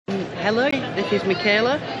Hello, this is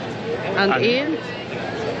Michaela and Ian.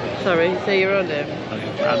 Sorry, say your own name.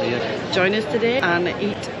 Join us today and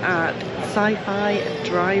eat at Sci-Fi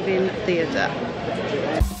Dine In Theater.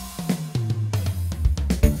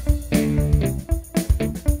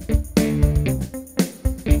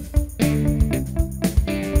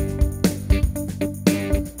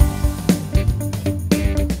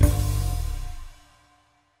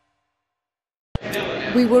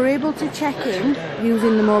 We were able to check in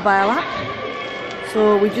using the mobile app,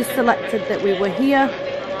 so we just selected that we were here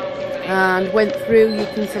and went through. You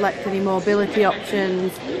can select any mobility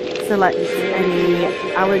options, select any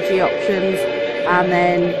allergy options, and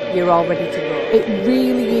then you're all ready to go. It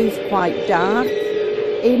really is quite dark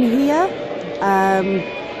in here.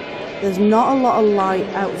 There's not a lot of light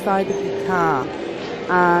outside of your car,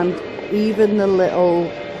 and even the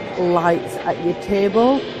little lights at your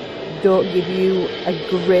table don't give you a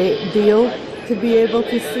great deal to be able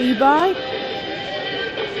to see by.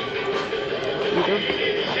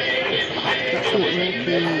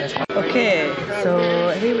 Okay, so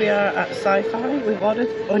here we are at Sci-Fi. We've ordered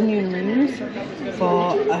onion rings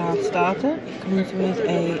for our starter. It comes with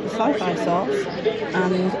a sci-fi sauce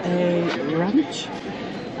and a ranch.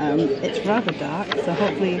 It's rather dark, so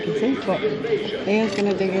hopefully you can see, but Ian's going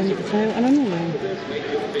to dig into an onion ring.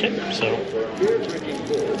 Okay, so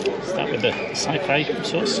start with the sci-fi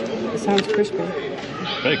sauce. It sounds crispy.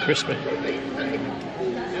 Very crispy.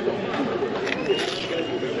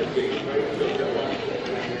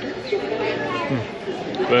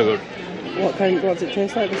 Very good. What does it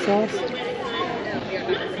taste like, the sauce?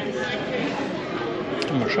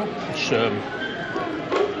 I'm not sure. It's a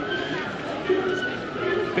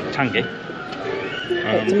bit tangy.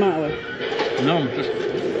 Tomato? No, just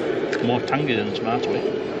more tangy than tomato.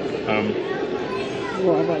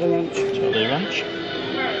 What about the ranch? So the ranch.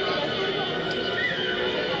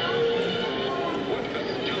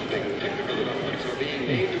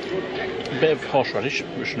 A bit of horseradish,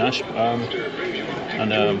 which is nice,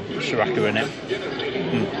 and sriracha in it.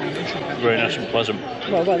 Very nice and pleasant.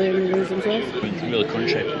 What about the onion rings themselves? Really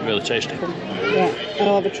crunchy, really tasty. Yeah,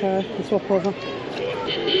 I'll have a try and swap over.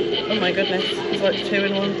 Oh my goodness, it's like 2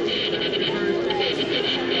 in 1.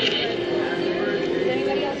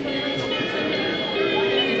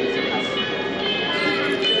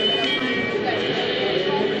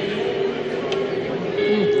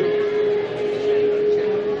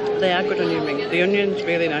 They are good onion rings. The onion's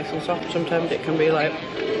really nice and soft. Sometimes it can be like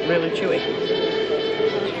really chewy.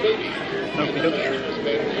 Okie dokie.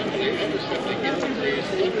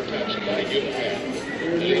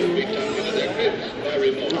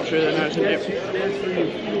 That's really nice, isn't it?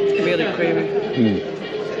 Really creamy.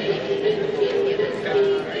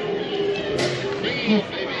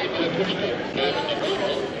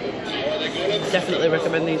 Definitely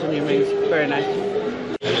recommend these onion rings. Very nice.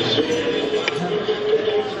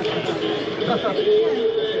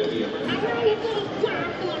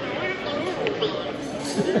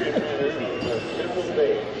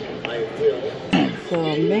 So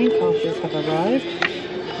main courses have arrived.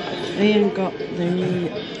 Ian got the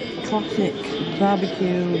classic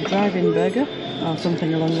barbecue drive-in burger or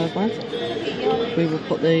something along those lines. We will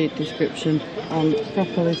put the description on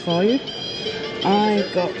properly for you. I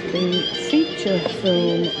got the feature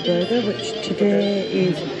film burger, which today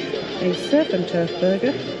is a surf and turf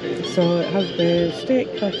burger. So it has the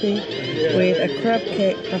steak patty with a crab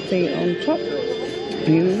cake patty on top.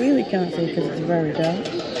 You really can't see because it's very dark,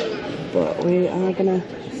 but we are going to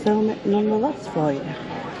film it nonetheless for you.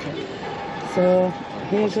 So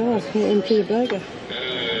here goes, here into the burger.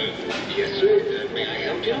 Yes, sir. May I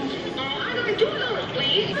help you?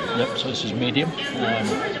 Yep, so this is medium.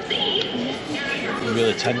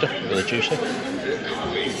 Really tender, really juicy.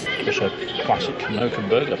 Just a classic American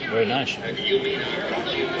burger, very nice.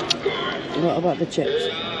 What about the chips?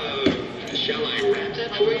 Shall I wrap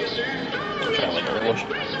that for you, sir?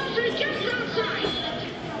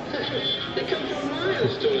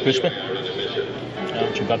 Crispy.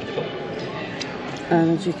 Not too bad to cook.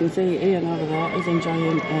 And as you can see, Ian over there is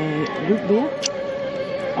enjoying a root beer.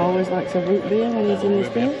 Always likes a root beer when he's in his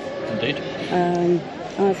beer. Indeed.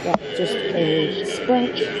 I've got just a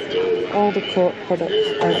Sprite. All the Coke products,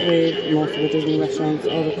 as with most of the Disney restaurants,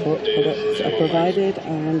 all the Coke products are provided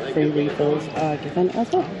and free refills are given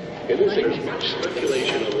as well. It is much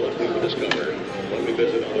speculation on what we will discover when we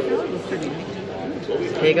visit our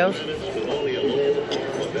Here you go.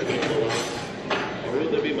 Or will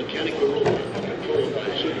there be mechanical robots controlled by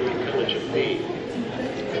super intelligent beings?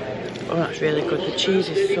 Oh, that's really good. The cheese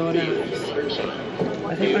is so nice.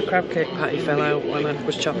 I think my crab cake patty fell out when I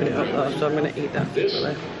was chopping it up though, so I'm going to eat that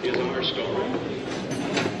separately. Is our story.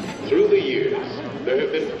 Through the years, there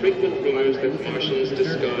have been frequent rumors that Martians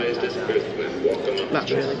disguised as Earthmen walk among us.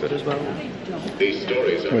 That's really good as well. These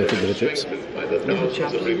stories are strengthened by the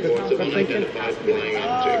thousands of reports of unidentified flying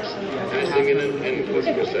objects passing in an endless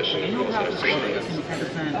procession across our skies.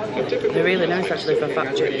 They're really nice actually for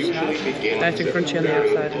factories. Nice and crunchy on the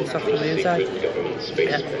outside and soft on the inside.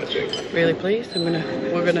 Yeah. Really pleased.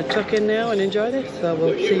 We're gonna tuck in now and enjoy this. So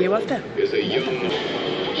we'll see you after. Is a young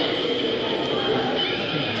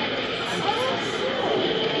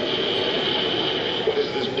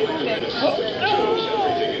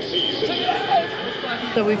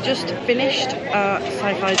So we've just finished at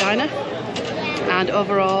Sci-Fi Diner, and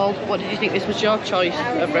overall, what did you think? This was your choice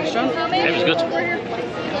of restaurant? It was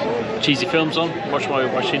good. Cheesy films on,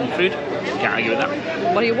 watching food. Can't argue with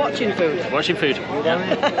that. What are you watching? Food? Watching food.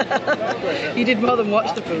 Yeah. You did more than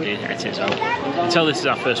watch the food. Yeah, it is. Until this is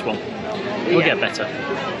our first one. We'll get better.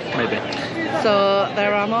 Maybe. So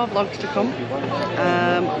there are more vlogs to come,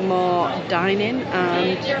 more dining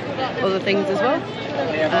and other things as well.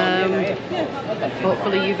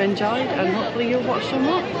 Hopefully you've enjoyed and hopefully you'll watch some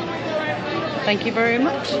more. Thank you very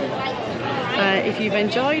much. If you've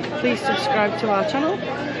enjoyed, please subscribe to our channel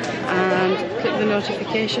and click the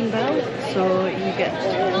notification bell so you get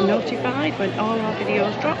notified when all our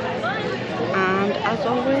videos drop. And as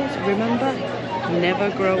always, remember, never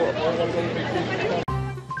grow up.